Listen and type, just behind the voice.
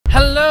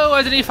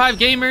Identity 5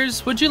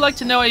 gamers, would you like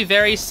to know a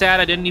very sad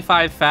Identity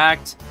 5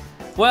 fact?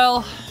 Well,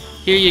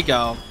 here you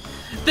go.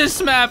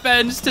 This map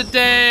ends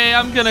today.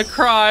 I'm gonna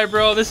cry,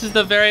 bro. This is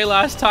the very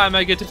last time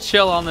I get to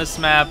chill on this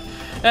map.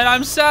 And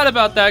I'm sad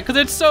about that because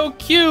it's so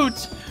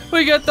cute.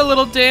 We get the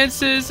little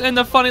dances and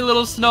the funny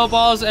little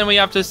snowballs, and we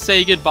have to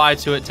say goodbye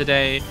to it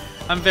today.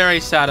 I'm very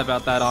sad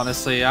about that,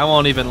 honestly. I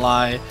won't even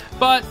lie.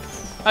 But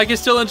I can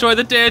still enjoy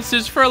the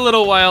dances for a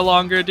little while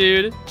longer,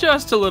 dude.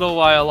 Just a little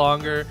while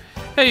longer.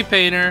 Hey,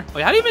 Painter.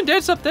 Wait, how do you even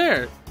dance up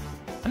there?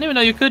 I didn't even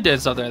know you could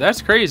dance up there.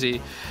 That's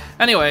crazy.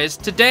 Anyways,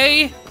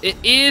 today it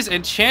is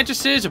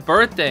Enchantress's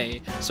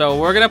birthday, so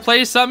we're gonna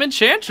play some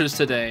Enchantress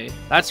today.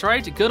 That's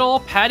right, good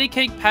old patty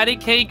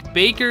cake,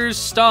 baker's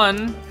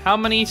stun. How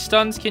many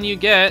stuns can you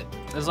get?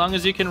 As long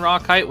as you can raw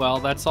kite well,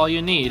 that's all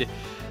you need.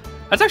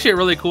 That's actually a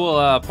really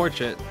cool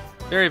portrait.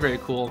 Very, very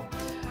cool.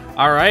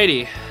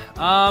 Alrighty.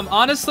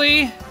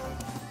 Honestly,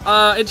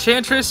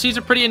 Enchantress, she's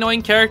a pretty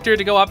annoying character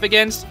to go up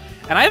against,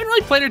 and I haven't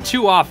really played her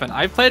too often.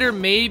 I've played her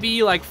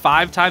maybe like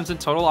 5 times in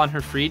total on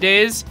her free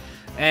days.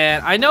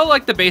 And I know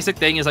like the basic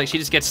thing is like she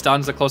just gets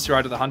stuns the closer you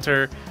are to the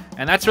hunter,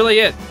 and that's really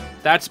it.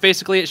 That's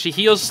basically it. She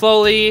heals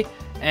slowly,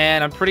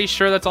 and I'm pretty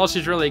sure that's all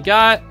she's really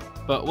got.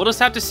 But we'll just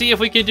have to see if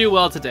we can do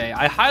well today.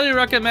 I highly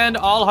recommend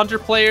all hunter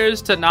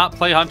players to not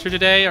play hunter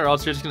today, or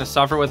else you're just gonna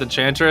suffer with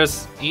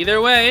Enchantress.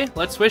 Either way,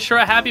 let's wish her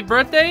a happy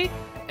birthday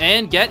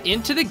and get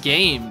into the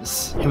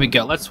games. Here we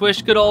go. Let's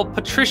wish good old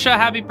Patricia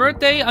happy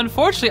birthday.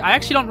 Unfortunately, I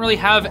actually don't really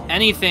have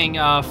anything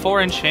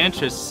for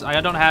Enchantress. I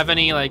don't have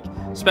any like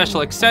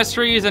special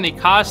accessories, any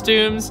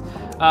costumes,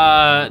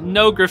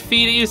 no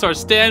graffitis or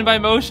standby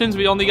motions.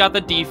 We only got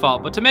the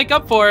default. But to make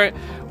up for it,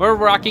 we're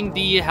rocking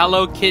the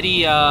Hello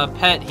Kitty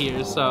pet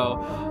here. So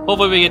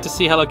hopefully we get to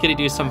see Hello Kitty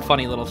do some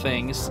funny little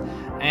things.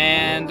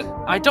 And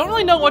I don't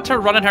really know what to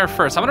run on her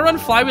first. I'm gonna run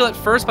Flywheel at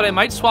first, but I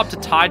might swap to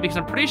Tide because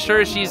I'm pretty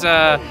sure she's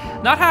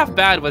not half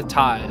bad with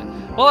Tide.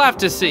 We'll have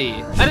to see.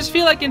 I just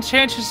feel like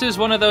Enchantress is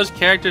one of those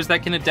characters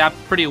that can adapt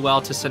pretty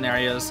well to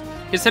scenarios,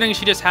 considering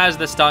she just has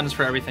the stuns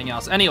for everything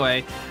else.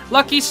 Anyway,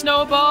 Lucky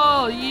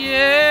Snowball!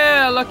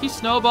 Yeah! Lucky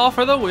Snowball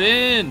for the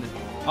win!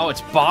 Oh,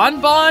 it's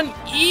Bonbon?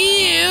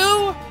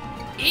 Ew!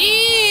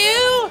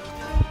 Ew!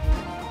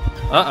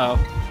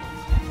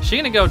 Uh-oh. Is she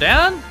gonna go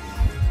down?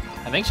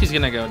 I think she's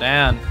gonna go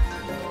down.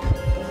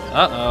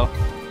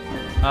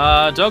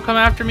 Uh-oh. Don't come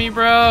after me,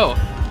 bro.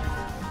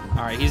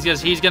 All right,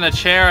 he's gonna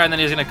chair and then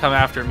he's gonna come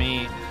after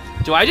me.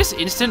 Do I just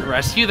instant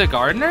rescue the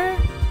gardener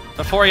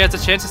before he has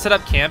a chance to set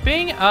up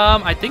camping?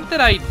 I think that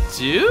I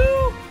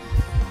do.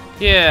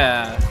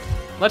 Yeah.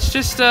 Let's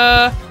just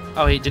oh,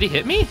 did he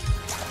hit me?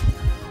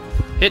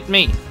 Hit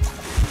me.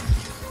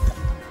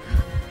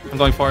 I'm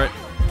going for it.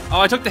 Oh,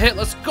 I took the hit.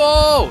 Let's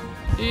go.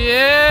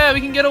 Yeah,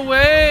 we can get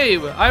away.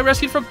 I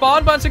rescued from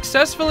Bonbon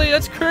successfully.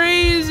 That's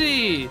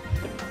crazy.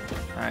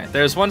 All right,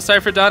 there's one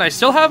cipher done. I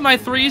still have my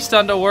 3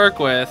 stun to work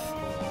with.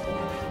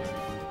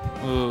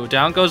 Ooh,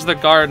 down goes the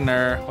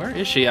gardener. Where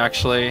is she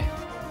actually?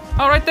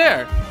 Oh, right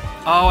there.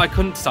 Oh, I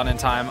couldn't stun in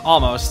time.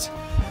 Almost.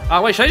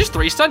 Wait, should I just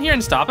 3 stun here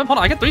and stop him? Hold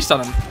on, I can 3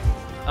 stun him.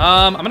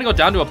 I'm gonna go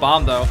down to a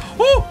bomb though.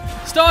 Woo!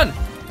 Stun!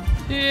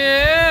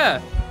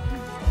 Yeah!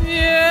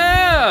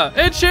 Yeah!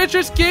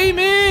 Enchantress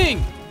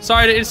Gaming!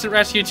 Sorry to instant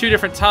rescue 2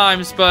 different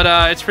times, but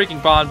it's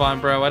freaking Bonbon,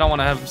 bro. I don't want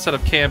to have him set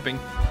up camping.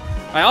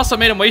 I also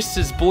made him waste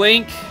his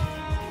blink.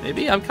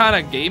 Maybe I'm kind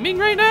of gaming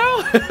right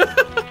now?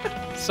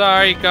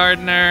 Sorry,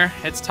 Gardener.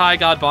 It's Ty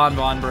God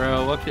Bonbon,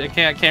 bro. I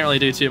can't really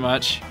do too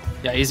much.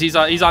 Yeah, he's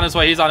on his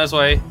way. He's on his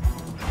way.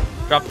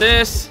 Drop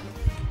this.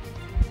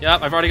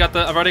 Yep, I've already got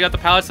the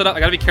pallet set up. I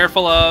gotta be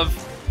careful of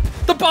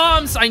the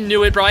bombs. I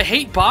knew it, bro. I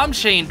hate bomb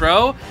chain,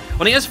 bro.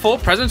 When he has full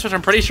presence, which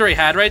I'm pretty sure he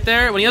had right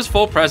there. When he has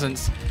full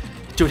presence,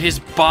 dude, his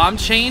bomb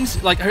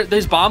chains, like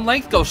his bomb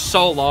length goes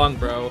so long,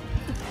 bro.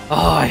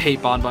 Oh, I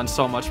hate Bonbon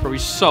so much, bro.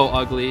 He's so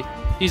ugly.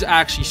 He's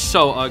actually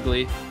so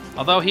ugly.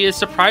 Although he is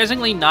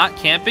surprisingly not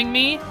camping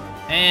me,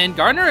 and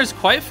Gardener is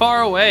quite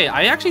far away.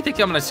 I actually think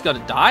I'm just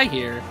gonna die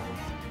here.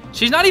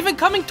 She's not even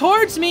coming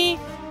towards me.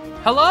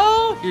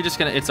 Hello? You're just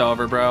gonna, it's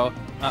over, bro.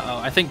 Uh-oh,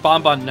 I think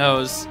Bonbon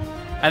knows.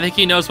 I think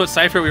he knows what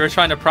cipher we were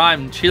trying to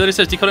prime. She literally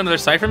says decode another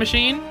cipher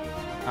machine.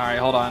 All right,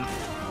 hold on.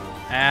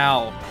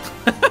 Ow.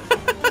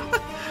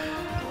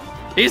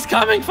 He's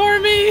coming for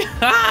me.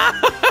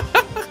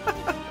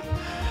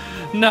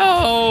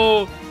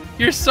 No.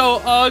 You're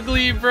so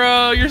ugly,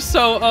 bro. You're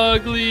so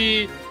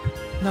ugly.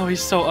 No,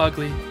 he's so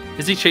ugly.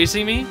 Is he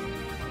chasing me?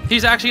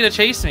 He's actually gonna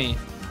chase me.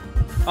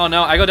 Oh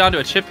no, I go down to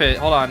a chip hit.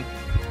 Hold on.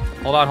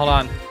 Hold on, hold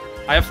on.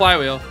 I have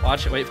Flywheel.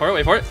 Watch it. Wait for it,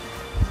 wait for it.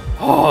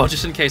 Oh,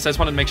 just in case. I just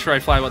wanted to make sure I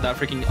fly with that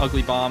freaking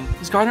ugly bomb.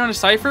 Is Gardener on a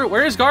cipher?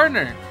 Where is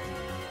Gardener?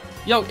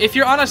 Yo, if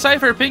you're on a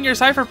cipher, ping your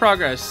cipher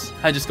progress.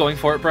 I'm just going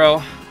for it,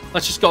 bro.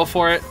 Let's just go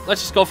for it. Let's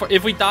just go for it.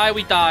 If we die,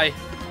 we die.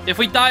 If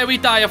we die, we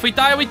die. If we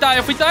die, we die.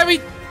 If we die, we...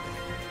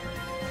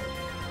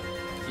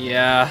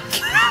 Yeah.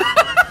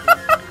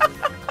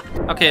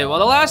 Okay, well,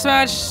 the last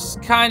match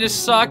kind of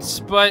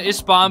sucked, but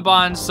it's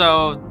Bonbon,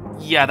 so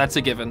yeah, that's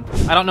a given.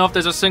 I don't know if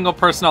there's a single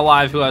person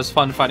alive who has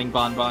fun fighting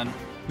Bonbon.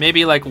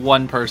 Maybe like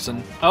one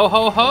person. Oh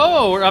ho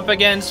ho, we're up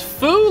against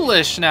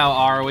Foolish now,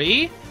 are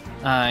we?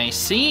 I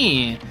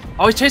see.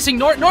 Oh, he's chasing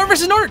Nort. Nort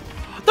versus Nort.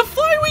 The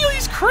flywheel,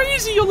 he's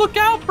crazy. You look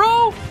out,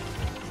 bro.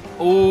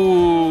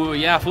 Oh,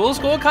 yeah, Fool's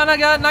Gold kind of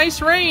got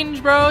nice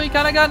range, bro. He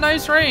kind of got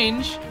nice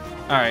range.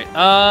 All right,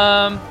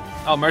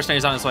 oh,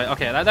 Mercenary's on his way.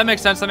 Okay, that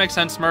makes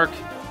sense, Merc.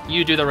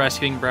 You do the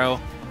rescuing, bro.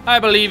 I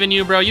believe in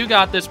you, bro. You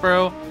got this,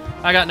 bro.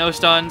 I got no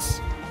stuns.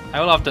 I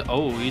will have to,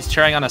 oh, he's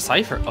cheering on a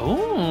Cypher.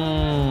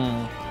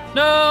 Oh.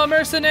 No,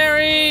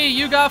 Mercenary,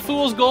 you got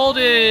Fool's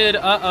Golded.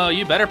 Uh-oh,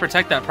 you better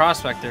protect that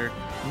Prospector.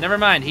 Never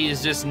mind, he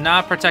is just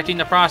not protecting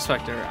the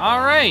Prospector. All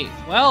right,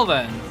 well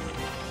then.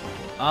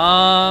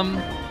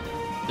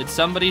 Did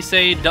somebody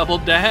say double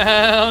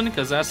down?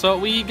 Because that's what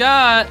we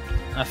got.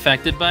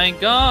 Affected by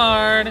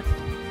guard.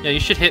 Yeah, you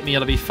should hit me,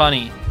 it'll be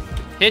funny.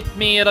 Hit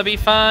me, it'll be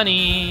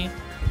funny.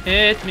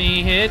 Hit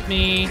me, hit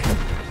me,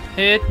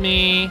 hit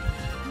me.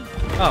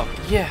 Oh,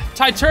 yeah,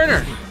 Tide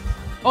Turner.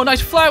 Oh,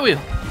 nice flywheel.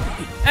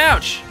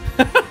 Ouch.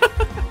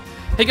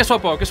 Hey, guess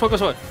what, bro? Guess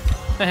what?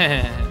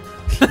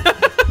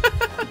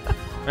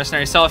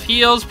 Mercenary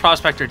self-heals,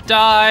 Prospector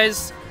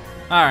dies.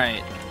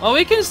 Alright. Well,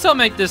 we can still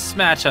make this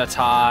match a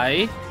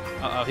tie.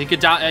 Uh-oh, he could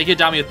down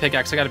me with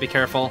pickaxe. I gotta be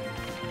careful.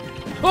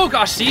 Oh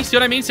gosh, see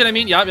what I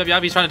mean? Yup,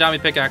 he's trying to down me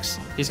with pickaxe.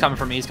 He's coming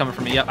for me,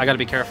 Yep, I gotta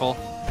be careful.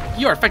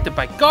 You are affected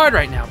by guard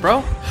right now,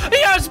 bro.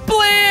 He has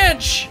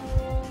Blanche!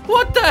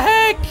 What the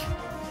heck?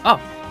 Oh.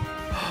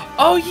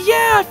 Oh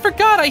yeah, I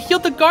forgot. I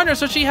healed the Gardener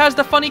so she has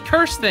the funny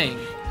curse thing.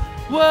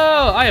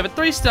 Whoa, I have a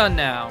 3-stun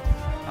now.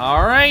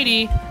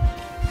 Alrighty.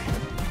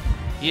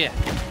 Yeah.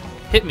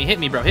 Hit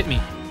me, bro. Hit me.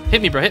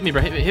 Hit me, bro.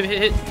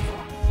 Hit.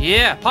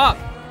 Yeah, pop.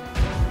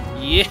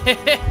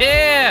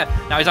 Yeah.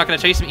 Now he's not going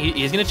to chase me.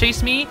 He's going to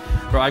chase me.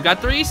 Bro, I've got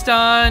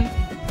 3-stun.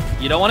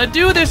 You don't want to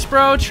do this,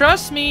 bro.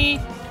 Trust me.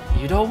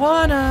 You don't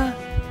want to.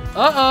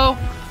 Uh-oh.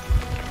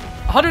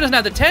 100 doesn't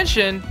have the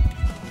tension.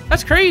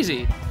 That's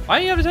crazy. Why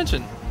do you have the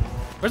tension?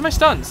 Where's my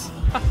stuns?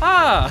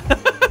 Haha.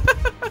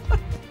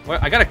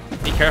 I got to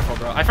be careful,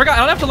 bro. I forgot. I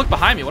don't have to look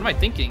behind me. What am I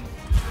thinking?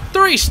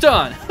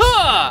 3-stun.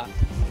 Ha!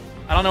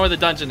 I don't know where the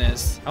dungeon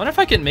is. I wonder if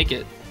I can make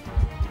it.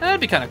 That'd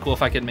be kind of cool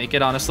if I could make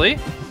it, honestly.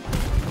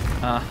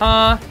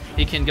 Uh-huh.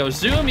 He can go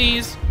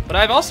zoomies, but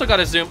I've also got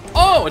to zoom.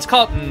 Oh, it's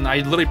called... I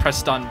literally pressed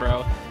stun,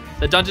 bro.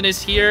 The dungeon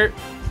is here.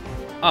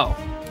 Oh,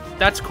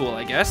 that's cool,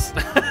 I guess.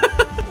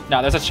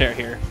 No, there's a chair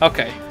here.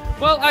 Okay.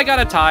 Well, I got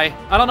a tie.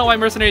 I don't know why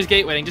Mercenary's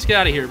gate waiting. Just get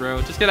out of here,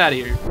 bro. Just get out of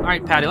here. All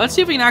right, Patty, let's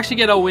see if we can actually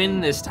get a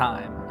win this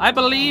time. I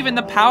believe in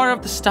the power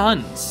of the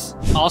stuns.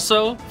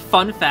 Also,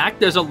 fun fact,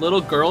 there's a little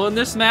girl in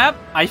this map.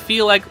 I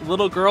feel like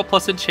little girl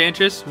plus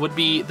Enchantress would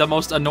be the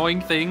most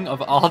annoying thing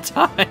of all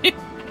time.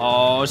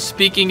 Oh,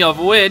 speaking of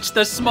which,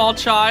 the small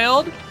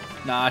child.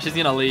 Nah, she's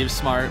gonna leave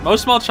smart.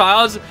 Most small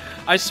childs,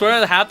 I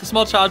swear that half the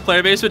small child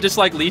player base would just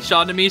like leech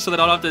onto me so they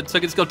don't have to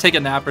just go take a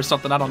nap or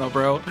something. I don't know,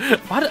 bro.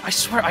 I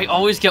swear I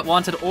always get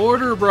wanted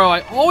order, bro.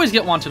 I always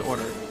get wanted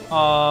order.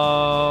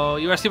 Oh,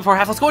 you rescue before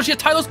half. Let's go, she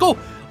tie. Let's go.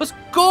 Let's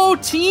go,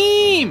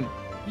 team.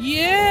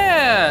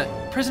 Yeah.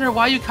 Prisoner,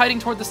 why are you kiting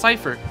toward the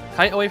Cypher?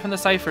 Kite away from the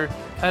Cypher.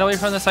 Kite away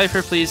from the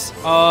Cypher, please.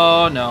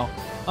 Oh, no.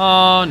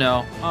 Oh,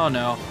 no. Oh,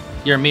 no.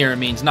 Your mirror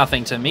means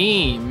nothing to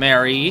me,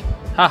 Mary.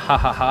 Ha ha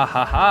ha ha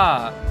ha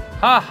ha.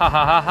 Ha ha ha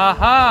ha ha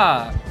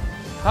ha.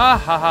 Ha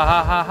ha ha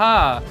ha ha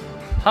ha.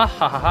 Ha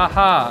ha ha ha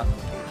ha.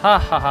 Ha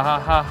ha ha ha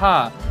ha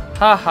ha.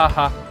 Ha ha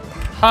ha.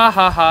 Ha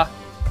ha ha.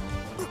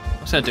 I'm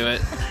just gonna do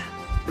it.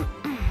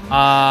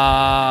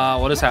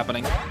 What is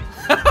happening?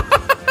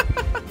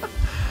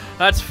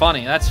 That's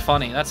funny. That's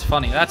funny. That's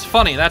funny. That's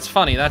funny. That's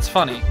funny. That's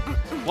funny.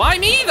 Why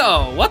me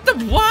though? What the?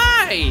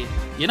 Why?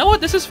 You know what?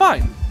 This is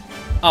fine.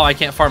 Oh, I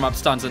can't farm up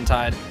stuns and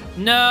Tide.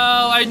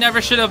 No, I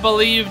never should have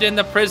believed in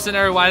the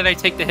prisoner. Why did I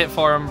take the hit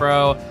for him,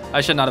 bro?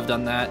 I should not have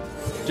done that.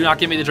 Do not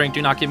give me the drink.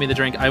 Do not give me the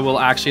drink. I will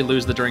actually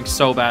lose the drink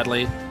so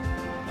badly.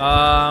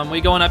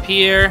 We going up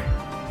here?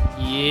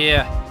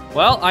 Yeah.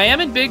 Well, I am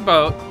in big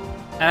boat,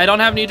 and I don't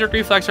have knee-jerk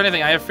reflex or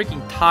anything. I have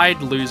freaking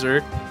Tide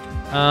loser.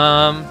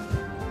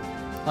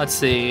 Let's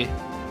see.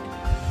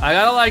 I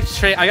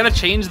gotta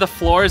change the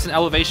floors and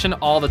elevation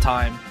all the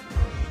time.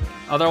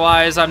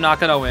 Otherwise, I'm not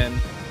gonna win.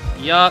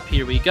 Yup,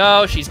 here we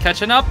go. She's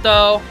catching up,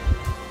 though.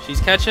 She's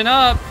catching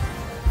up.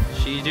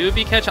 She do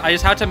be catching. I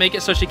just have to make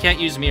it so she can't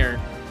use mirror.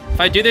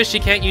 If I do this, she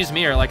can't use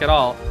mirror, like, at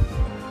all.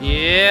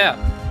 Yeah.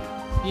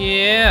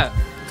 Yeah.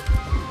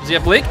 Does he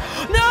have blink?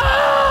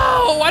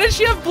 No! Why did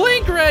she have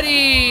blink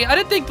ready? I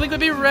didn't think blink would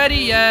be ready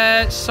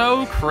yet.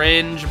 So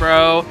cringe,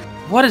 bro.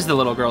 What is the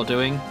little girl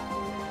doing?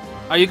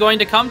 Are you going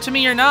to come to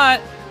me or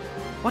not?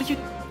 What are you...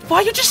 Why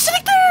are you just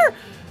sitting there?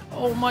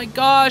 Oh my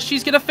gosh,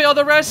 she's gonna fail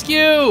the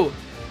rescue.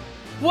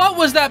 What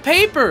was that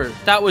paper?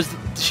 That was...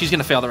 She's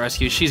gonna fail the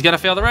rescue. She's gonna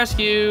fail the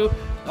rescue.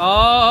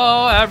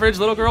 Oh, average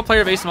little girl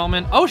player base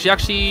moment. Oh, she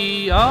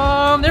actually...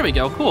 there we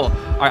go. Cool.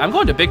 All right, I'm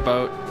going to big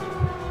boat.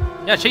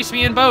 Yeah, chase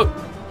me in boat.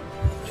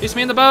 Chase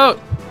me in the boat.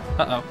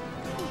 Uh-oh.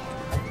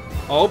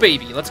 Oh,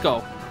 baby. Let's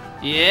go.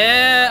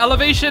 Yeah,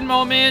 elevation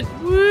moment.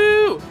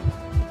 Woo!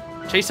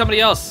 Chase somebody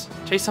else.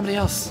 Chase somebody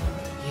else.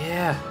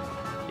 Yeah.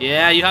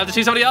 Yeah, you have to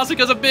see somebody else who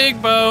goes a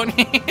big boat.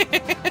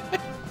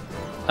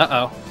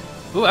 Uh-oh.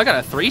 Ooh, I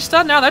got a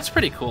 3-stun now? That's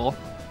pretty cool.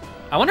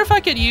 I wonder if I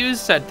could use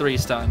said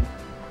 3-stun.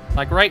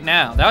 Like right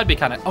now. That would be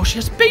kind of... Oh, she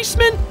has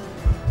basement?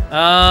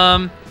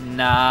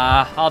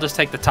 Nah. I'll just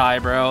take the tie,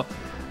 bro.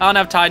 I don't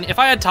have Tide. If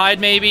I had Tide,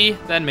 maybe,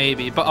 then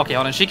maybe. But okay,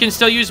 hold on. She can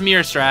still use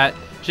Mirror Strat.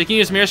 She can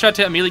use Mirror Strat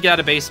to immediately get out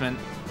of basement.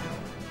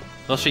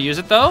 Will she use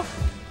it, though?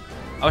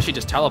 Oh, she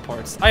just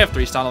teleports. I have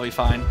 3-stun. I'll be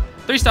fine.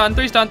 3-stun,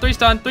 3-stun,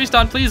 3-stun,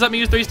 3-stun. Please let me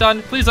use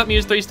 3-stun. Please let me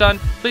use 3-stun.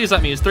 Please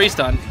let me use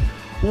 3-stun.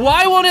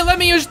 Why won't it let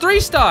me use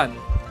 3-stun?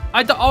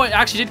 Oh, it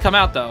actually did come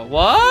out, though.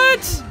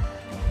 What?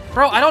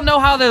 Bro, I don't know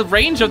how the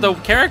range of the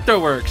character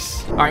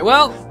works. All right,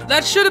 well,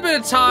 that should have been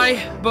a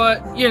tie,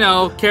 but, you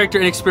know, character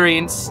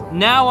inexperience.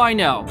 Now I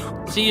know.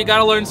 See, you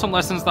gotta learn some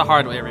lessons the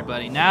hard way,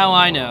 everybody. Now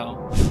I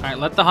know. All right,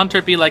 let the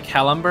hunter be like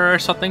Hellenber or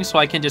something so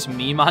I can just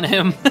meme on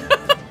him.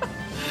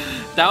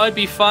 That would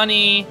be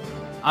funny.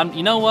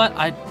 You know what?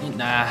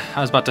 Nah,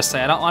 I was about to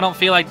say, I don't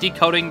feel like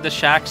decoding the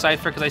Shack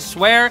cipher because I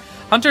swear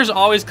hunters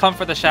always come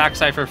for the Shack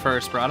cipher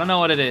first, bro. I don't know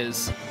what it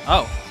is.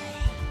 Oh.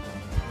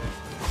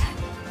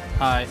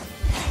 Hi.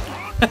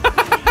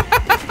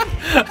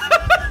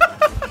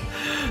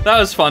 That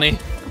was funny.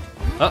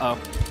 Uh-oh.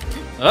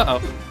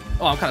 Uh-oh.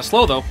 Oh, I'm kind of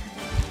slow, though.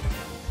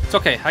 It's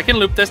okay. I can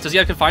loop this. Does he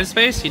have confined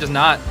space? He does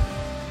not.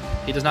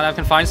 He does not have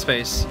confined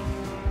space.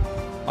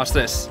 Watch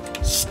this.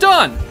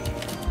 Stun!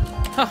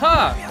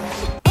 Haha!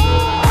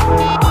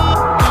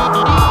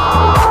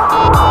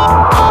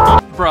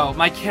 Bro,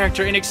 my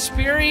character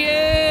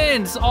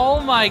inexperience!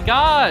 Oh my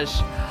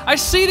gosh! I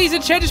see these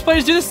Enchantress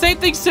players do the same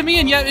things to me,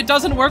 and yet it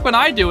doesn't work when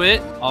I do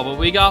it. Oh, but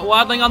we got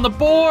Waddling on the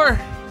board.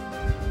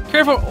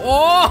 Careful.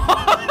 Oh!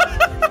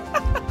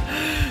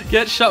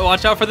 Get shot.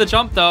 Watch out for the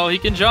jump, though. He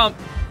can jump.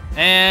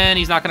 And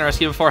he's not going to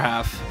rescue before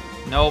half.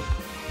 Nope.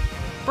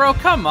 Bro,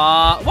 come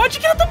on. Why'd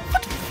you get out the...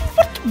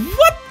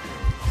 What?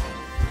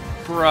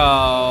 Bro.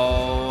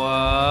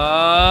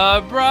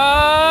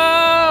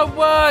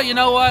 What? You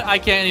know what? I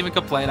can't even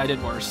complain. I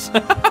did worse.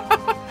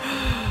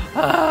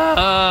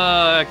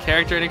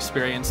 Character and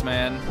experience,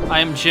 man. I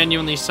am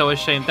genuinely so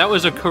ashamed. That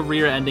was a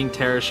career-ending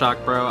Terror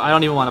Shock, bro. I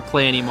don't even want to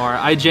play anymore.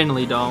 I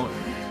genuinely don't.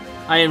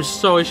 I am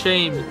so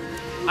ashamed.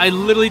 I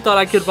literally thought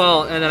I could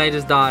vault, and then I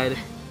just died.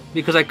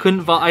 Because I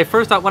couldn't vault. I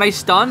first thought when I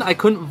stunned, I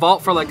couldn't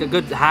vault for like a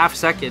good half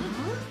second.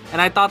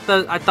 And I thought...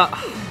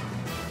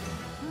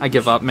 I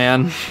give up,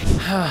 man.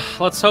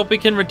 Let's hope we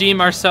can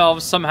redeem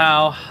ourselves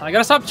somehow. I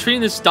gotta stop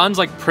treating the stuns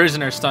like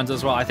prisoner stuns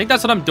as well. I think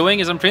that's what I'm doing,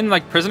 is I'm treating them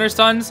like prisoner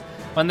stuns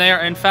when they are,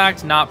 in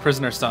fact, not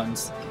prisoner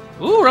stuns.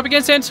 Ooh, we're up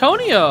against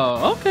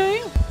Antonio.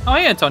 Okay. Oh,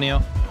 hey, Antonio.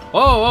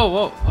 Whoa, whoa,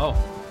 whoa. Oh.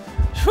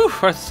 Whew,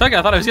 for a second,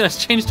 I thought I was gonna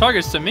change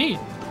targets to me.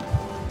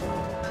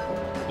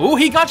 Ooh,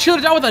 he got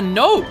shielded out with a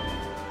note.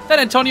 That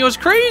Antonio's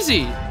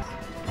crazy.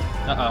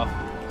 Uh-oh.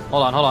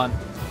 Hold on, hold on.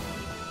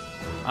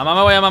 I'm on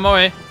my way, I'm on my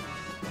way.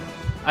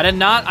 I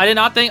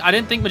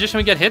didn't think Magician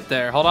would get hit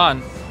there. Hold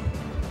on.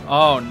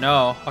 Oh,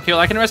 no. Okay,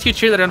 well, I can rescue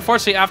Cheerleader.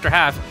 Unfortunately, after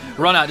half.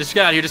 Run out. Just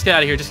get out of here. Just get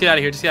out of here. Just get out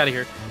of here. Just get out of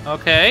here.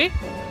 Okay.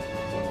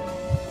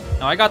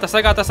 No, I got this.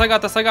 I got this. I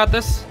got this. I got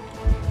this.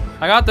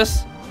 I got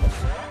this.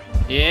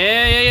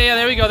 Yeah.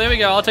 There we go. There we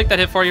go. I'll take that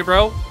hit for you,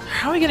 bro.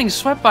 How are we getting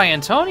swept by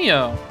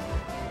Antonio?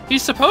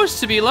 He's supposed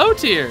to be low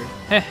tier.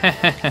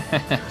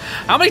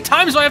 How many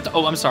times do I have to...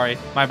 Oh, I'm sorry.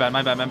 My bad.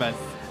 My bad. My bad.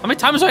 How many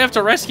times do I have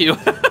to rescue?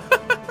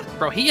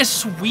 Bro, he is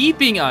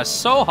sweeping us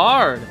so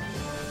hard.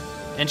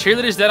 And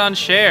Cheerleader's dead on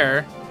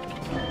share.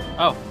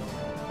 Oh.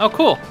 Oh,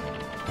 cool.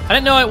 I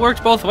didn't know it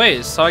worked both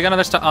ways, so I got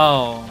another stuff.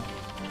 Oh.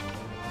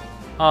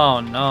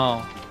 Oh,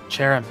 no.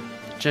 Chair him.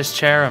 Just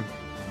chair him.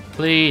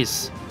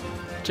 Please.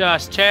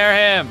 Just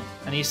chair him.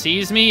 And he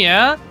sees me,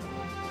 yeah?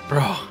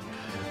 Bro,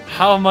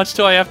 how much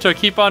do I have to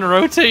keep on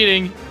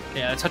rotating?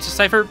 Yeah, touch the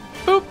cipher.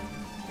 Boop.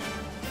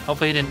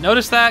 Hopefully he didn't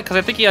notice that, because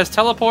I think he has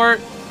teleport.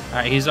 All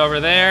right, he's over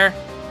there.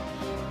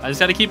 I just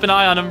gotta keep an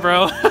eye on him,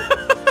 bro.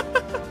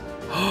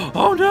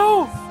 Oh,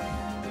 no.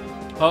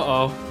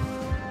 Uh-oh.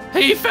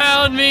 He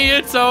found me.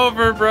 It's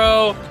over,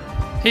 bro.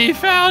 He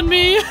found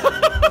me.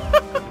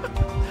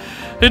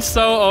 It's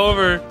so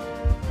over.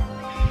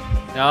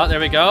 Oh,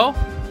 there we go.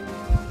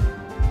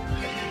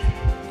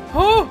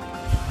 Oh,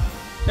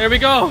 there we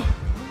go.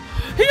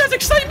 He has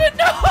excitement.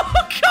 No,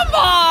 come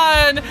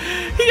on.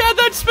 He had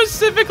that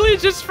specifically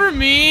just for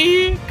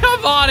me.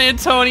 Come on,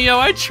 Antonio.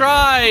 I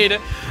tried.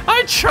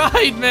 I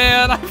tried,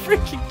 man. I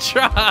freaking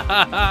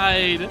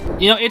tried.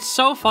 You know, it's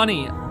so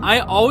funny. I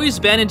always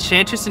ban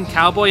Enchantress and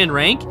Cowboy in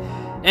rank,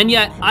 and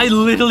yet I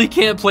literally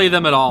can't play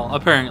them at all,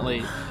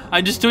 apparently.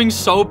 I'm just doing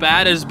so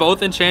bad as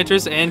both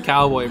Enchantress and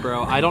Cowboy,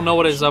 bro. I don't know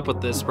what is up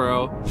with this,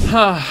 bro.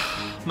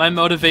 My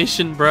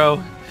motivation,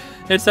 bro.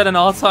 It's at an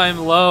all-time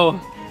low.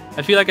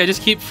 I feel like I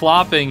just keep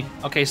flopping.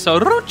 Okay, so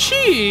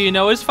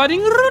Ruchino is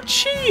fighting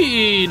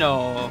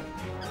Ruchino.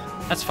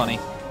 That's funny.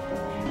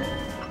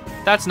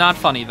 That's not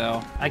funny,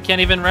 though. I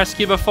can't even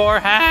rescue before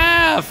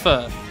half.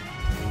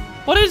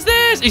 What is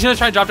this? He's gonna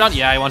try to drop down?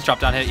 Yeah, he wants drop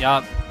down hit.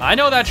 Yup. I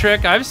know that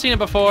trick. I've seen it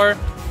before.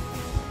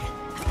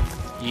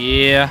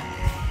 Yeah.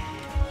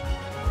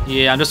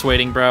 Yeah, I'm just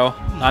waiting, bro.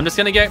 I'm just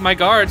gonna get my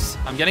guards.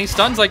 I'm getting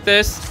stuns like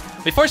this.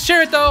 Before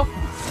share it though.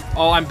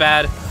 Oh, I'm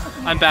bad.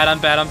 I'm bad.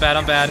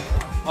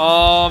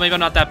 Oh, maybe I'm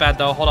not that bad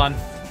though. Hold on.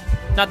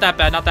 Not that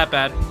bad.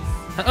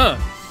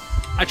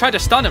 I tried to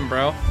stun him,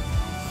 bro.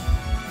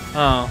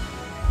 Oh,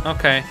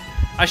 okay.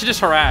 I should just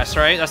harass,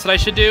 right? That's what I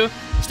should do.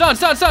 Stun,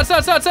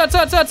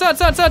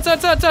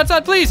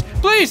 please.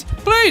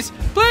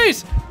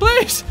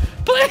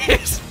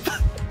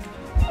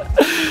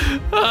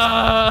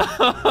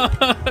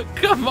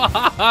 Come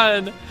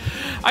on.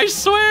 I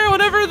swear,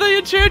 whenever the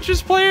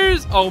Enchantress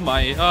players... Oh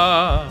my,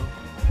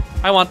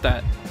 I want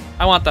that.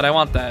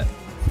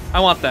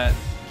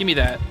 Give me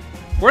that.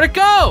 Where'd it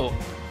go?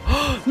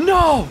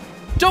 No,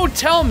 don't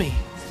tell me.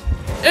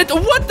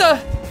 What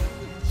the?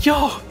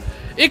 Yo,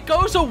 it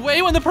goes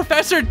away when the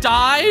professor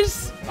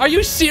dies? Are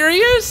you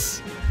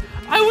serious?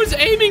 I was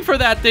aiming for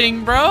that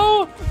thing,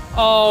 bro.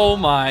 Oh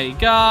my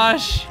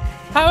gosh.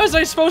 How was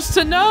I supposed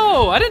to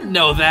know? I didn't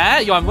know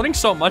that. Yo, I'm learning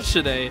so much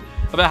today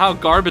about how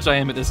garbage I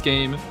am at this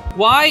game.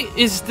 Why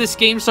is this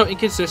game so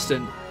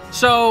inconsistent?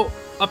 So,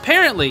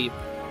 apparently,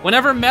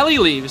 whenever Melly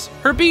leaves,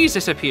 her bees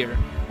disappear.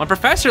 When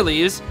Professor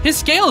leaves, his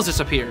scales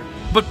disappear.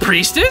 But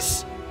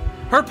Priestess?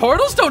 Her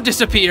portals don't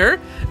disappear.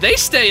 They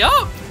stay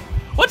up.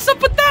 What's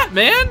up with that,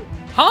 man?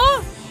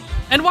 Huh?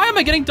 And why am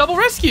I getting double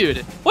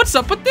rescued? What's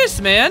up with this,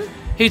 man?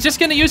 He's just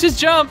gonna use his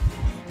jump.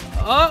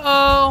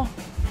 Uh-oh.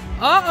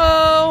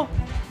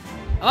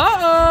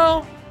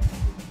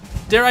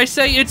 Dare I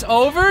say it's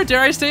over?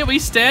 Dare I say we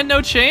stand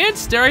no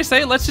chance? Dare I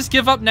say let's just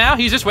give up now?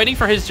 He's just waiting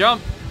for his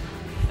jump.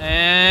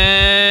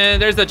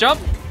 And there's the jump.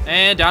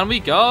 And down we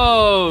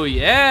go.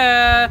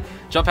 Yeah.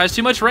 Jump has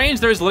too much range.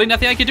 There's literally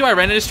nothing I can do. I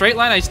ran in a straight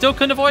line. I still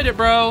couldn't avoid it,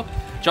 bro.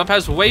 Jump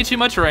has way too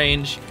much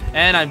range.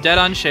 And I'm dead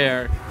on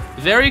share.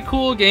 Very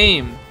cool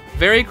game.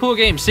 Very cool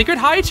game. Secret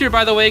high tier,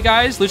 by the way,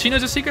 guys.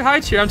 Lucino's a secret high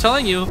tier, I'm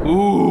telling you.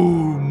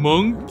 Ooh,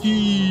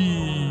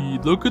 monkey.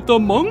 Look at the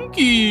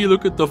monkey.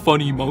 Look at the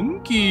funny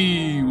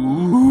monkey.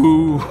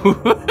 Ooh.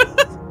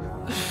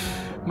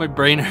 My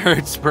brain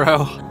hurts,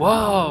 bro.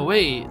 Whoa,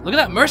 wait. Look at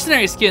that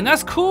mercenary skin.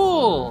 That's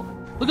cool.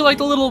 Look at like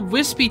the little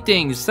wispy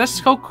things.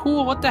 That's so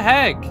cool. What the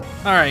heck?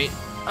 All right.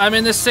 I'm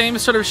in the same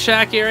sort of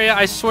shack area.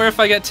 I swear if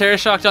I get terror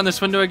shocked on this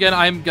window again,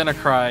 I'm gonna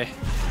cry.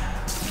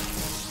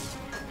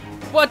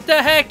 What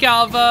the heck,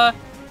 Alva?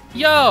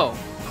 Yo.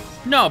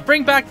 No,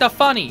 bring back the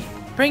funny.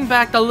 Bring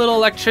back the little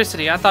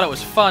electricity. I thought it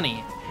was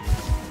funny.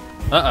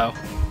 Uh-oh.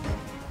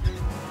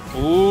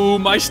 Ooh,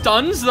 my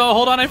stuns, though.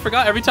 Hold on, I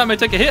forgot. Every time I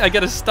take a hit, I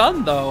get a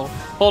stun, though.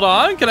 Hold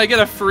on. Can I get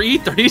a free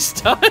 30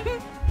 stun?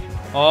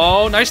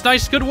 Oh, nice,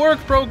 nice. Good work,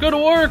 bro. Good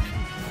work.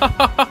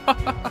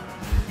 I'm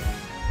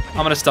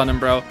gonna stun him,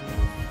 bro.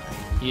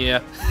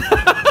 Yeah.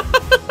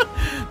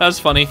 That was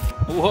funny.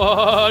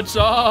 What's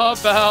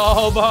up,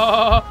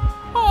 Alba?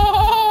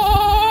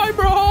 Hi,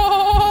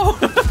 bro.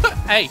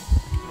 Hey.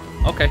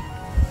 Okay.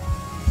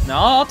 No,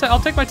 I'll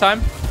take my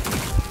time.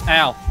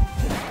 Ow.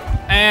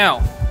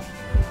 Ow.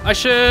 I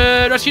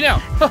should rescue now.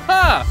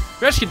 Haha!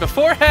 Rescued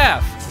before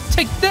half.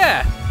 Take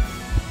that.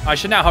 I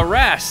should now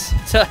harass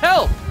to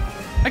help.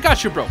 I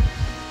got you, bro.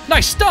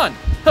 Nice stun.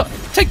 Huh.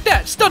 Take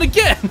that. Stun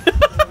again.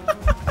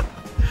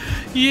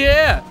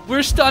 Yeah,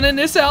 we're stunning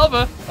this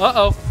Alva.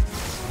 Uh-oh.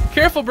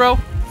 Careful, bro.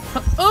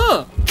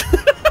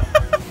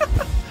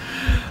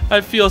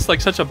 I feel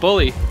like such a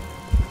bully.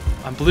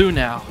 I'm blue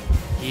now.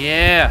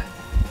 Yeah.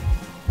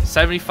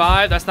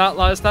 75. That's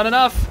not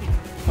enough.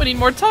 We need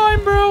more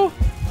time, bro.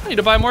 I need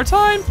to buy more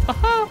time.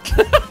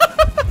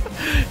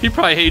 He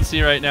probably hates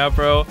me right now,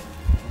 bro.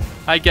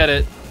 I get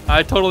it.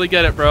 I totally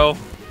get it, bro.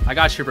 I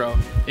got you, bro.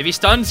 If he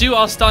stuns you,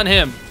 I'll stun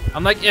him.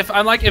 I'm like if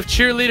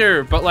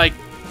cheerleader, but like,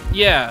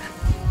 yeah.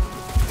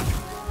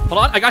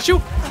 Hold on, I got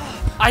you.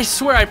 I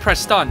swear I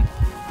pressed stun.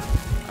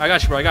 I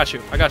got you, bro. I got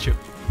you.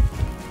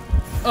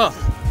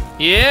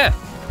 Yeah.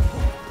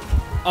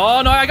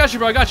 Oh no, I got you,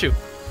 bro. I got you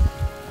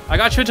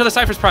into the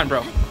Cypher's Prime,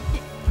 bro.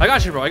 I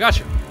got you, bro.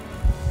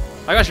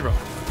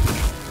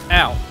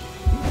 Ow.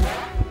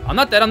 I'm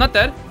not dead.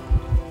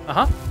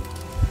 Uh-huh.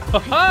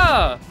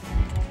 Aha!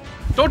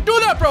 Don't do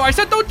that, bro. I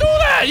said don't do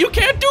that. You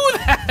can't do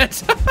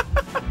that.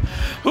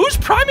 Who's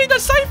priming the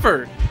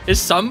Cypher?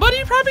 Is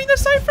somebody priming the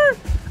Cypher?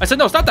 I said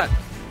no, stop that.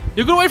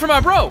 You get away from my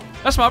bro.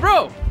 That's my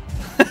bro.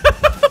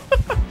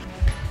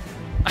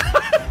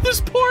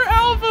 This poor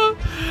Alva.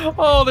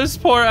 Oh, this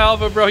poor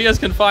Alva, bro. He has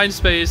confined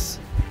space.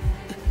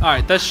 All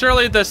right,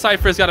 surely the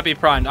Cypher's got to be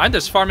primed. I'm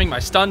just farming my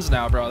stuns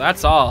now, bro.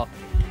 That's all.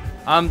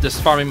 I'm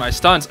just farming my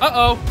stuns.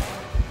 Uh-oh.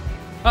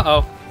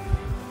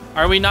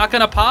 Are we not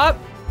gonna pop?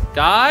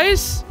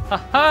 Guys?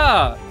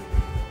 Haha.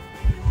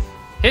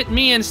 Hit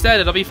me instead.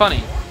 It'll be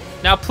funny.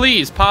 Now,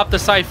 please, pop the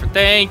Cypher.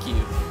 Thank you.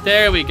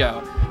 There we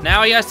go.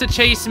 Now he has to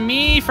chase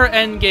me for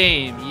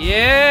endgame.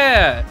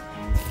 Yeah.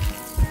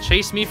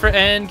 Chase me for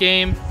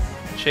endgame.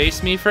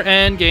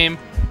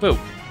 Woo.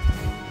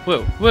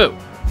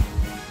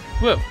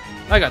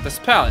 I got this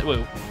pallet.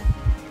 Woo.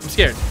 I'm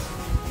scared.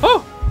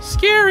 Oh,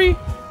 scary.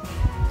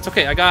 It's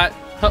okay. I got...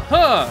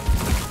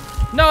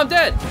 No, I'm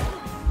dead.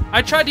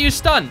 I tried to use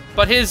stun,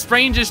 but his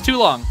range is too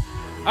long.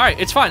 All right,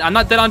 it's fine. I'm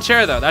not dead on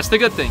chair, though. That's the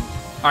good thing.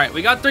 All right,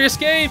 we got 3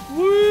 escape.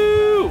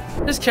 Woo!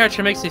 This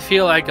character makes me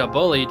feel like a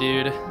bully,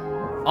 dude.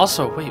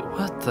 Also, wait,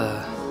 what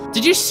the?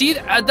 Did you see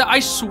that?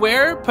 I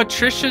swear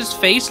Patricia's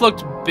face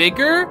looked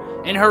bigger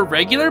in her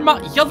regular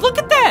Yeah, look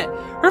at that.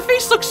 Her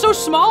face looks so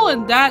small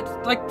in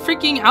that, like,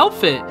 freaking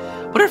outfit.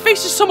 But her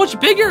face is so much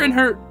bigger in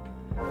her...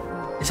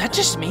 Is that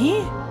just me?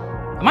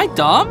 Am I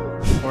dumb?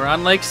 We're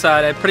on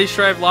Lakeside. I'm pretty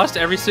sure I've lost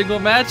every single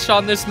match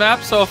on this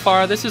map so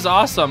far. This is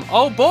awesome.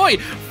 Oh boy,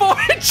 4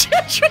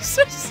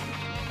 Enchantresses.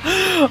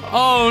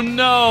 Oh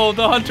no,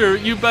 the Hunter,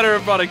 you better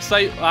have brought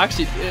excite. Well,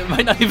 actually, it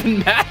might not even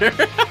matter.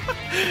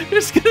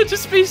 It's gonna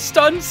just be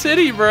Stun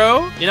City,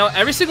 bro. You know,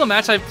 every single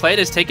match I've played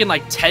has taken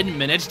like 10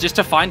 minutes just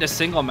to find a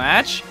single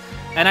match.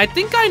 And I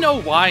think I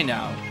know why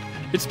now.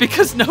 It's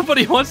because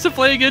nobody wants to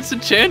play against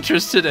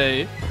Enchantress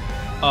today.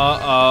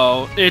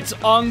 Uh-oh, it's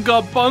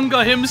Unga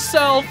Bunga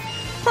himself,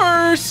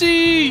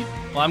 Percy!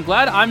 Well, I'm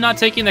glad I'm not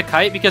taking the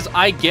kite because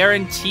I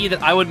guarantee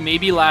that I would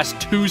maybe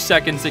last 2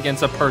 seconds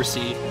against a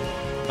Percy.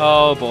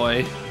 Oh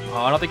boy. Oh,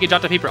 I don't think he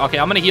dropped a peeper. Okay,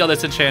 I'm gonna heal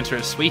this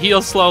Enchantress. We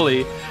heal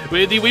slowly.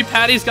 We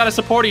Patties gotta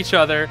support each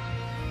other.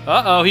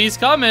 Uh-oh, he's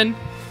coming.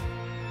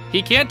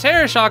 He can't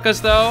terror shock us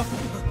though.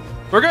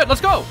 We're good,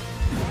 let's go.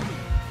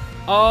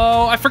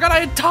 Oh, I forgot I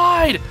had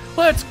tied.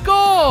 Let's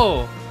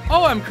go.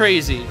 Oh, I'm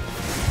crazy.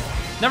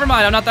 Never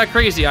mind, I'm not that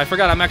crazy. I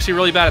forgot I'm actually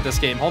really bad at this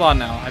game. Hold on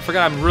now. I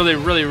forgot I'm really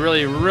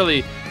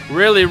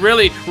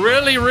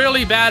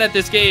bad at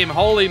this game.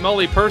 Holy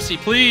moly, Percy,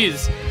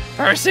 please.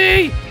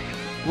 Percy!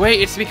 Wait,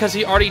 it's because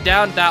he already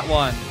downed that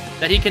one.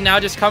 That he can now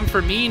just come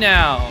for me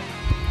now.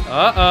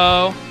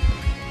 Uh-oh.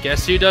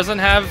 Guess who doesn't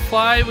have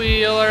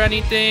flywheel or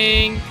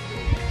anything?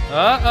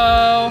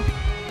 Uh-oh.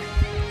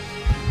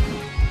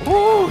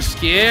 Ooh,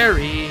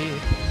 scary.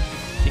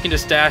 He can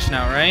just dash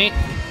now, right?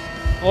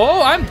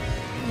 Oh, I'm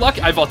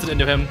lucky. I vaulted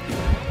into him.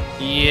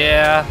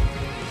 Yeah.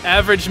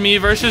 Average me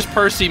versus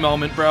Percy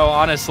moment, bro,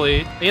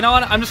 honestly. You know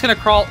what? I'm just gonna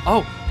crawl.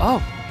 Oh,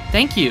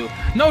 thank you.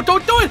 No,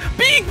 don't do it.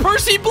 Big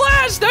Percy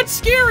blast. That's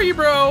scary,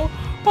 bro.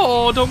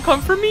 Oh, don't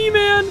come for me,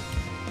 man.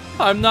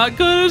 I'm not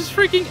good as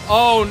freaking.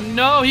 Oh,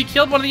 no. He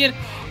killed one of the.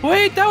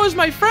 Wait, that was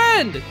my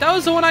friend. That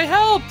was the one I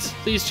helped.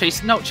 Please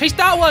chase. No, chase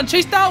that one.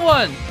 Chase that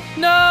one.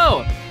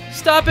 No.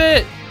 Stop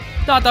it.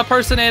 Not the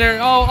personator.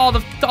 Oh, all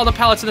the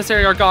pallets in this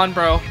area are gone,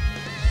 bro.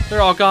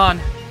 They're all gone.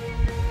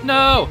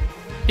 No.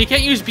 He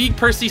can't use Big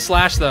Percy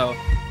Slash, though.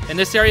 In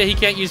this area, he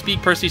can't use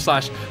Big Percy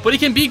Slash. But he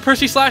can Big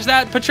Percy Slash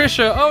that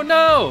Patricia. Oh,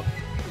 no.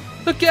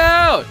 Look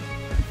out.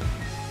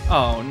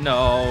 Oh,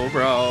 no,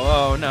 bro.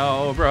 Oh,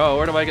 no, bro.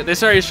 Where do I get?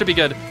 This area should be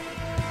good.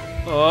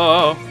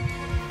 Oh.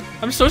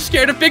 I'm so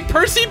scared of Big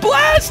Percy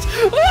Blast.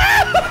 No.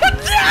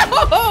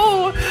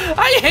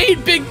 I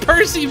hate Big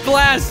Percy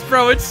Blast,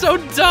 bro. It's so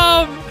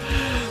dumb.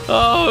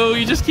 Oh,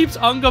 he just keeps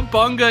Unga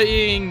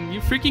Bunga-ing.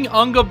 You freaking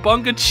Unga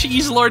Bunga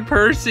Cheese Lord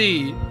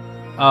Percy.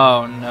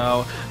 Oh,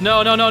 no.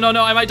 No.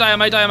 I might die. I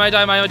have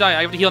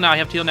to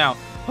heal now.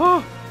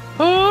 Oh.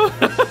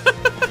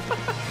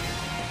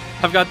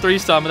 I've got 3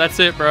 stun, but that's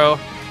it, bro.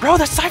 Bro,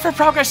 the Cypher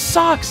progress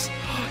sucks.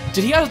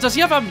 Does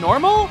he have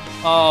abnormal?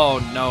 Oh,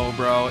 no,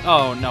 bro.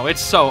 Oh, no,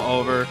 it's so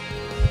over.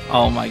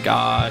 Oh, my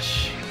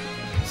gosh.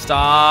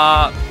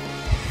 Stop.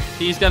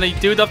 He's gonna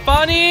do the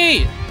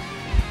funny.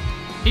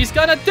 He's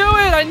gonna do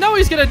it. I know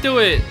he's gonna do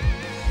it.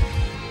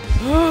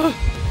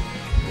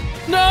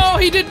 No,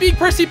 he did Big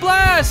Percy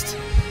Blast.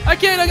 I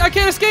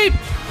can't escape.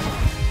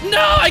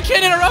 No, I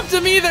can't interrupt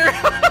him either.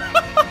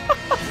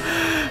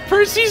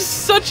 Percy's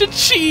such a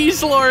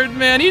cheese lord,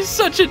 man. He's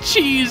such a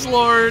cheese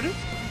lord.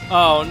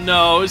 Oh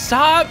no,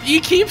 stop. He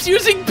keeps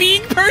using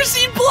Big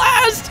Percy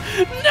Blast.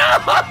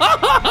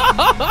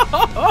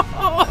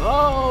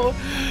 No.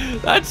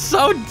 That's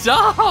so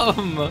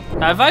dumb.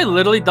 Have I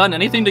literally done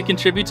anything to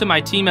contribute to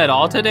my team at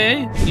all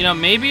today? You know,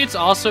 maybe it's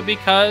also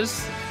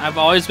because I've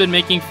always been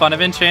making fun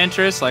of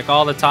Enchantress like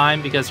all the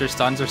time because her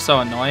stuns are so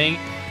annoying.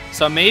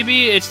 So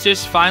maybe it's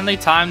just finally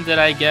time that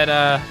I get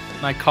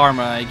my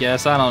karma, I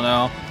guess. I don't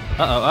know.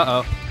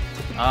 Uh-oh.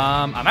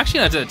 I'm actually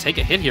gonna have to take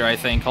a hit here, I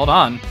think. Hold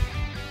on.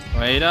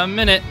 Wait a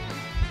minute.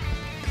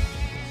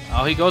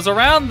 Oh, he goes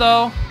around,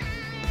 though.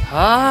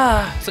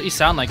 That's what you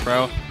sound like,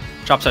 bro.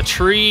 Drops a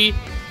tree.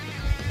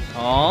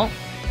 Oh.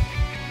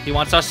 He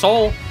wants our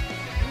soul.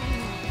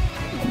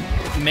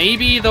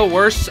 Maybe the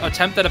worst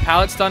attempt at a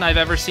pallet stun I've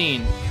ever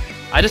seen.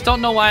 I just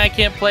don't know why I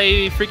can't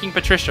play freaking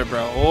Patricia,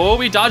 bro. Oh,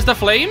 we dodged the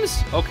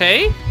flames?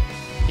 Okay.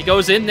 He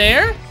goes in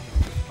there.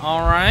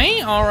 All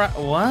right.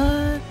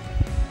 What?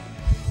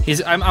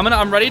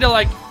 I'm ready to,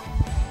 like...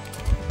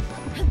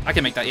 I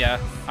can make that, yeah.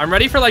 I'm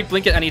ready for, like,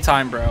 blink at any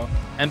time, bro.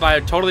 And by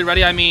totally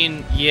ready, I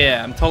mean,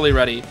 yeah, I'm totally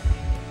ready.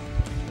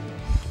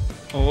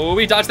 Oh,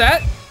 we dodged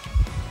that.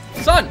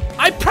 Stun.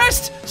 I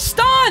pressed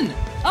stun.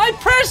 I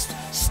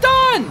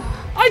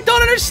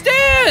don't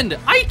understand.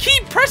 I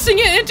keep pressing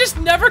it. It just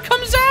never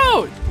comes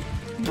out.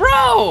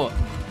 Bro.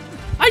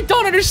 I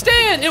don't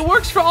understand. It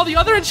works for all the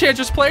other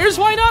Enchantress players.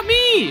 Why not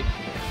me?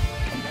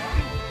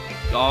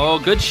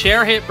 Oh, good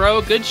share hit,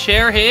 bro. Good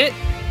share hit.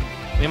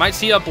 We might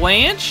see a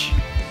Blanche.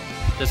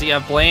 Does he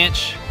have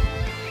Blanche?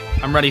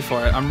 I'm ready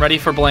for it. I'm ready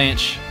for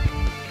Blanche.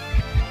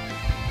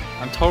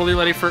 I'm totally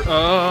ready for...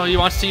 Oh, he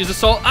wants to use the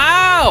soul.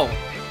 Ow!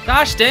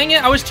 Gosh dang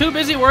it. I was too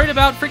busy worried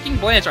about freaking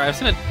Blanche. All right, I was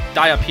going to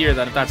die up here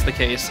then if that's the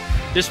case.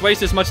 Just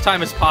waste as much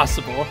time as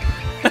possible.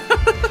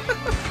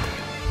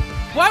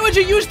 Why would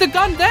you use the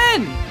gun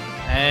then?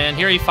 And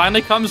here he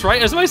finally comes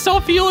right as my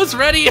self-heal is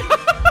ready.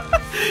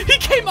 He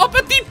came up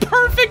at the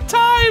perfect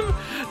time.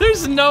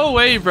 There's no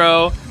way,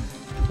 bro.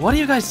 What are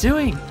you guys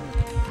doing?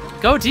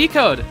 Go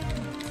decode.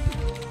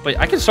 Wait,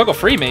 I can struggle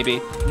free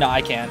maybe. No,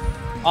 I can't.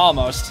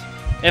 Almost.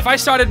 If I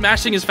started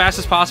mashing as fast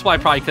as possible, I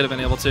probably could have been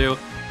able to.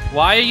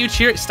 Why are you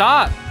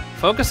Stop.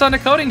 Focus on the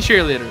coding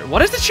cheerleader.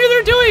 What is the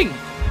cheerleader doing?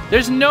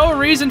 There's no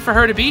reason for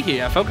her to be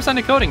here. Focus on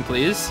the coding,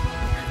 please.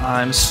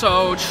 I'm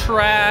so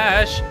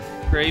trash.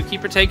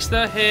 Gravekeeper takes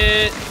the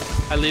hit.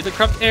 I leave the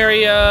corrupt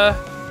area.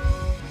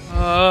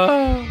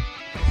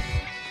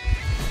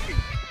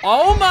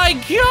 Oh my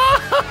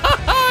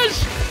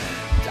gosh!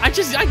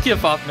 I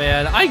give up,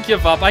 man. I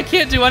give up. I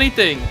can't do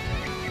anything.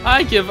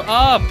 I give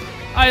up.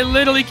 I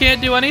literally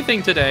can't do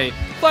anything today.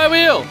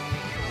 Flywheel!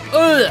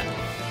 Ugh!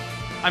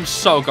 I'm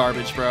so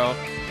garbage, bro.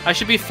 I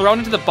should be thrown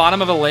into the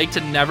bottom of a lake to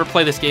never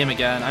play this game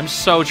again. I'm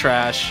so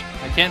trash.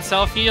 I can't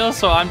self-heal,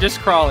 so I'm just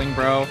crawling,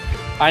 bro.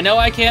 I know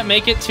I can't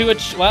make it to a...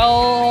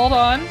 Well, hold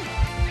on.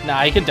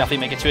 Nah, you can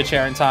definitely make it to a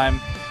chair in time.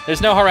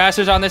 There's no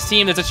harassers on this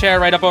team. There's a chair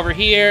right up over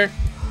here.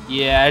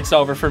 Yeah, it's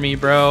over for me,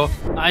 bro.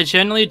 I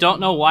genuinely don't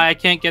know why I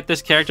can't get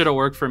this character to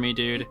work for me,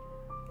 dude.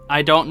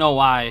 I don't know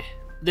why.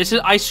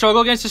 I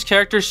struggle against this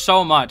character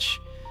so much.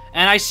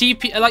 And I see...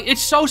 Like,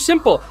 it's so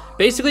simple.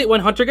 Basically,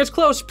 when Hunter gets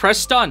close, press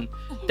stun.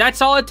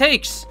 That's all it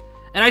takes.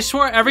 And I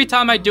swear every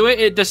time I do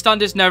it, the stun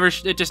just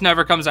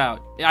never comes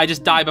out. I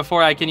just die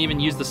before I can even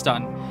use the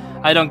stun.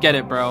 I don't get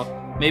it,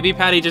 bro. Maybe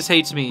Patty just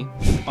hates me.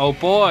 Oh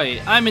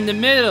boy, I'm in the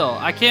middle.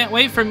 I can't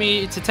wait for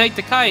me to take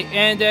the kite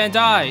and then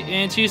die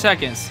in 2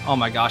 seconds. Oh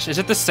my gosh, is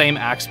it the same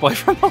Axe Boy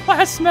from the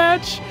last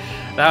match?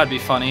 That would be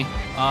funny.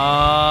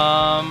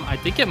 I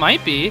think it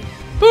might be.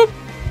 Boop.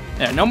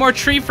 There, no more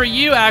tree for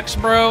you, Axe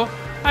Bro.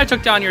 I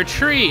took down your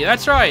tree.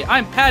 That's right.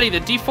 I'm Patty, the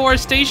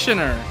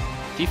deforestationer.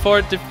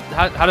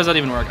 How does that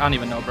even work? I don't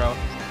even know, bro.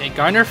 Okay,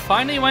 Garner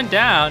finally went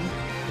down.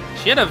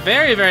 She had a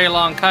very, very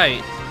long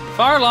kite.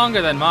 Far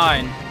longer than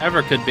mine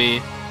ever could be.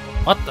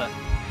 What the?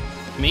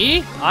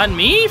 Me? On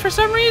me for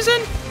some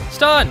reason?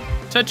 Stun.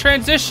 To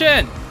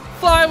transition.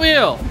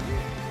 Flywheel.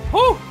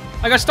 Whew.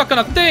 I got stuck on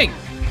a thing.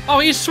 Oh,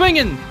 he's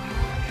swinging.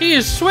 He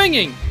is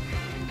swinging.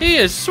 He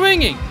is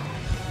swinging.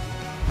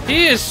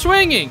 He is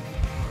swinging.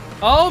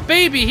 Oh,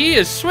 baby, he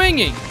is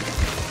swinging.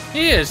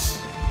 He is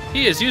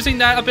using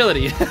that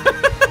ability.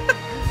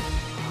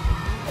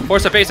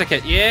 Force a basic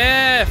hit.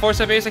 Yeah, force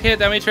a basic hit,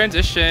 then we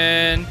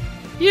transition.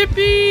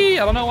 Yippee!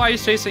 I don't know why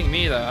he's chasing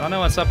me, though. I don't know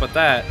what's up with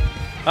that.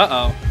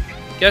 Uh-oh.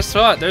 Guess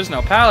what? There's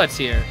no pallets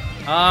here.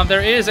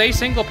 There is a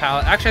single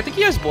pallet. Actually, I think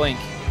he has Blink.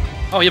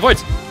 Oh, he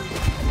avoids.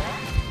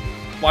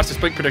 Watch this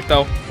Blink predict,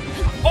 though.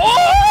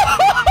 Oh!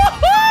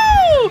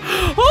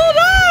 Hold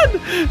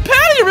on!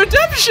 Patty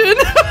redemption!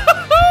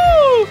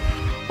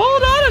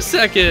 Hold on a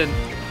second.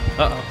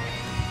 Uh-oh.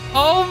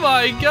 Oh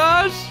my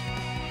gosh!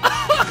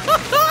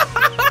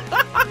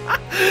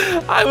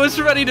 I was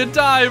ready to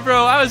die,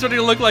 bro. I was ready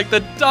to look like the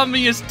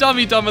dummiest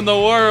dummy-dumb in the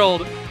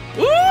world.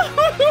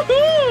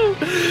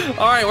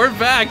 Alright, we're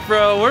back,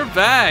 bro. We're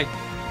back.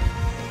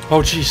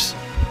 Oh, jeez.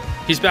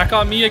 He's back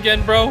on me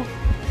again, bro.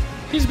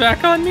 He's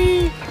back on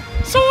me.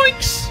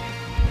 Zoinks!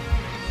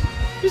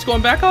 He's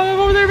going back on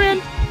over there,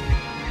 man.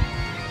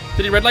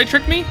 Did he red light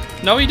trick me?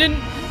 No, he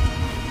didn't.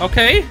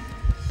 Okay.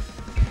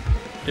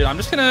 Dude, I'm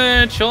just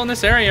gonna chill in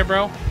this area,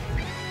 bro.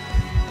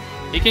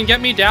 He can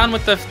get me down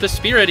with the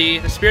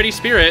spirity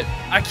spirit.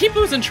 I keep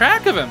losing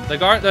track of him. The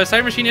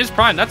Cyber Machine is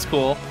prime. That's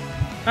cool. All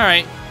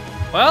right.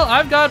 Well,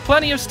 I've got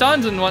plenty of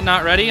stuns and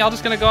whatnot ready. I'm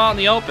just gonna go out in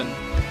the open.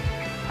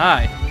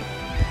 Hi.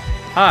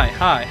 Hi,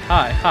 hi,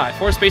 hi, hi.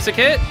 Force basic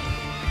hit.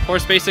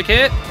 Force basic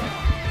hit.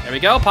 There we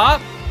go.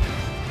 Pop.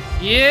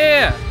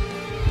 Yeah.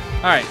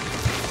 All right.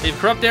 The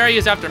corrupt area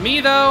is after me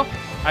though.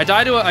 I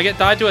get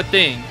died to a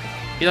thing.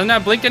 He doesn't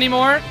have blink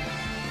anymore.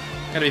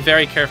 Gotta be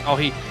very careful. Oh,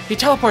 he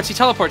teleports. He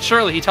teleports.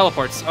 Surely he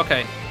teleports.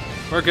 Okay.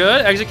 We're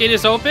good. Exit gate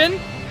is open.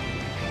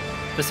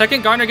 The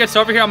second Garner gets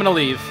over here, I'm gonna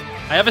leave.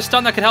 I have a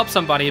stun that could help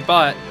somebody,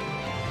 but...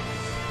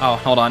 Oh,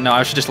 hold on. No,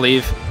 I should just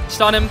leave.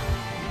 Stun him.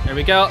 There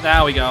we go.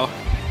 There we go.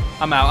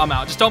 I'm out. I'm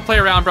out. Just don't play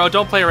around, bro.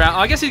 Don't play around. Oh,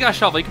 I guess he got a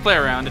shovel. He can play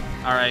around.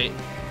 All right.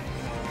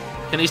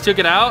 Can these two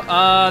get out?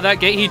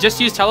 That gate, he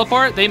just used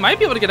teleport. They might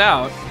be able to get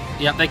out.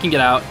 Yep, they can get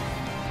out.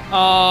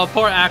 Oh,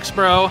 poor Axe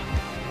Bro.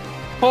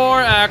 Poor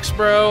Axe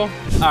Bro.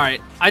 All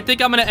right, I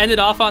think I'm gonna end it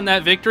off on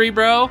that victory,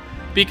 bro,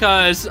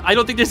 because I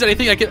don't think there's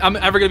anything I'm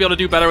ever gonna be able to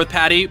do better with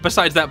Patty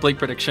besides that blink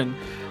prediction.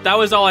 That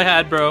was all I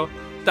had, bro.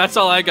 That's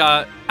all I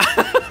got.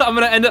 I'm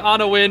gonna end it on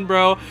a win,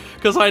 bro,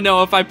 because I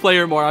know if I play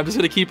her more, I'm just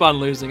gonna keep on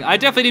losing. I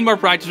definitely need more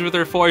practice with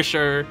her for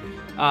sure.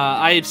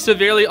 I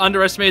severely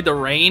underestimated the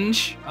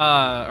range, or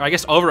I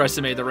guess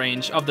overestimated the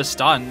range of the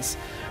stuns.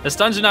 The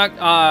stuns do not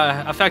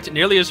affect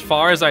nearly as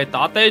far as I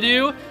thought they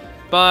do.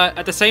 But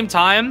at the same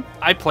time,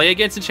 I play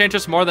against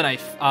Enchantress more than I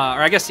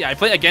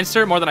play against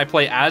her more than I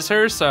play as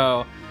her,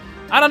 so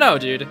I don't know,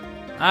 dude.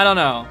 I don't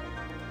know.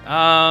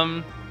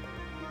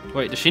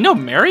 Wait, does she know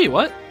Mary?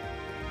 What?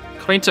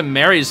 According to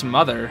Mary's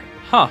mother.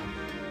 Huh.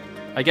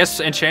 I guess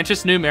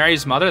Enchantress knew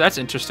Mary's mother? That's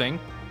interesting.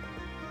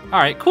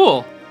 Alright,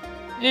 cool.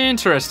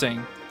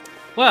 Interesting.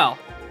 Well,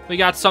 we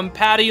got some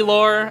Patty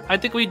lore. I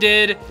think we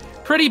did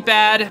pretty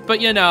bad, but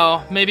you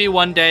know, maybe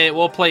one day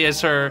we'll play as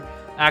her,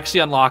 actually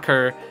unlock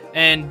her,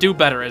 and do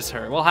better as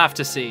her. We'll have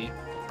to see.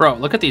 Bro,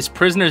 look at these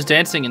prisoners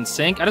dancing in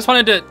sync. I just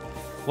wanted to...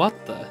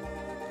 What the...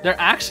 They're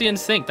actually in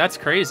sync. That's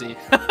crazy.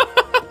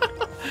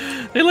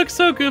 They look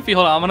so goofy.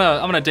 Hold on, I'm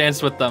gonna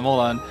dance with them. Hold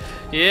on.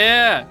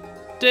 Yeah.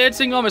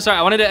 Dancing moment. Sorry,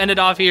 I wanted to end it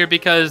off here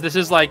because this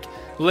is like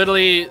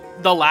literally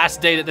the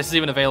last day that this is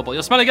even available.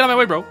 You'll smile, get out of my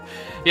way, bro.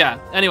 Yeah.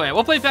 Anyway,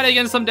 we'll play Patty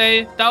again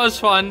someday. That was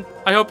fun.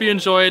 I hope you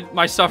enjoyed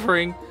my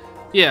suffering.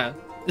 Yeah.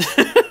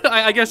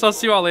 I guess I'll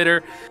see you all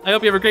later. I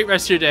hope you have a great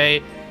rest of your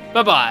day.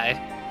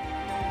 Bye-bye.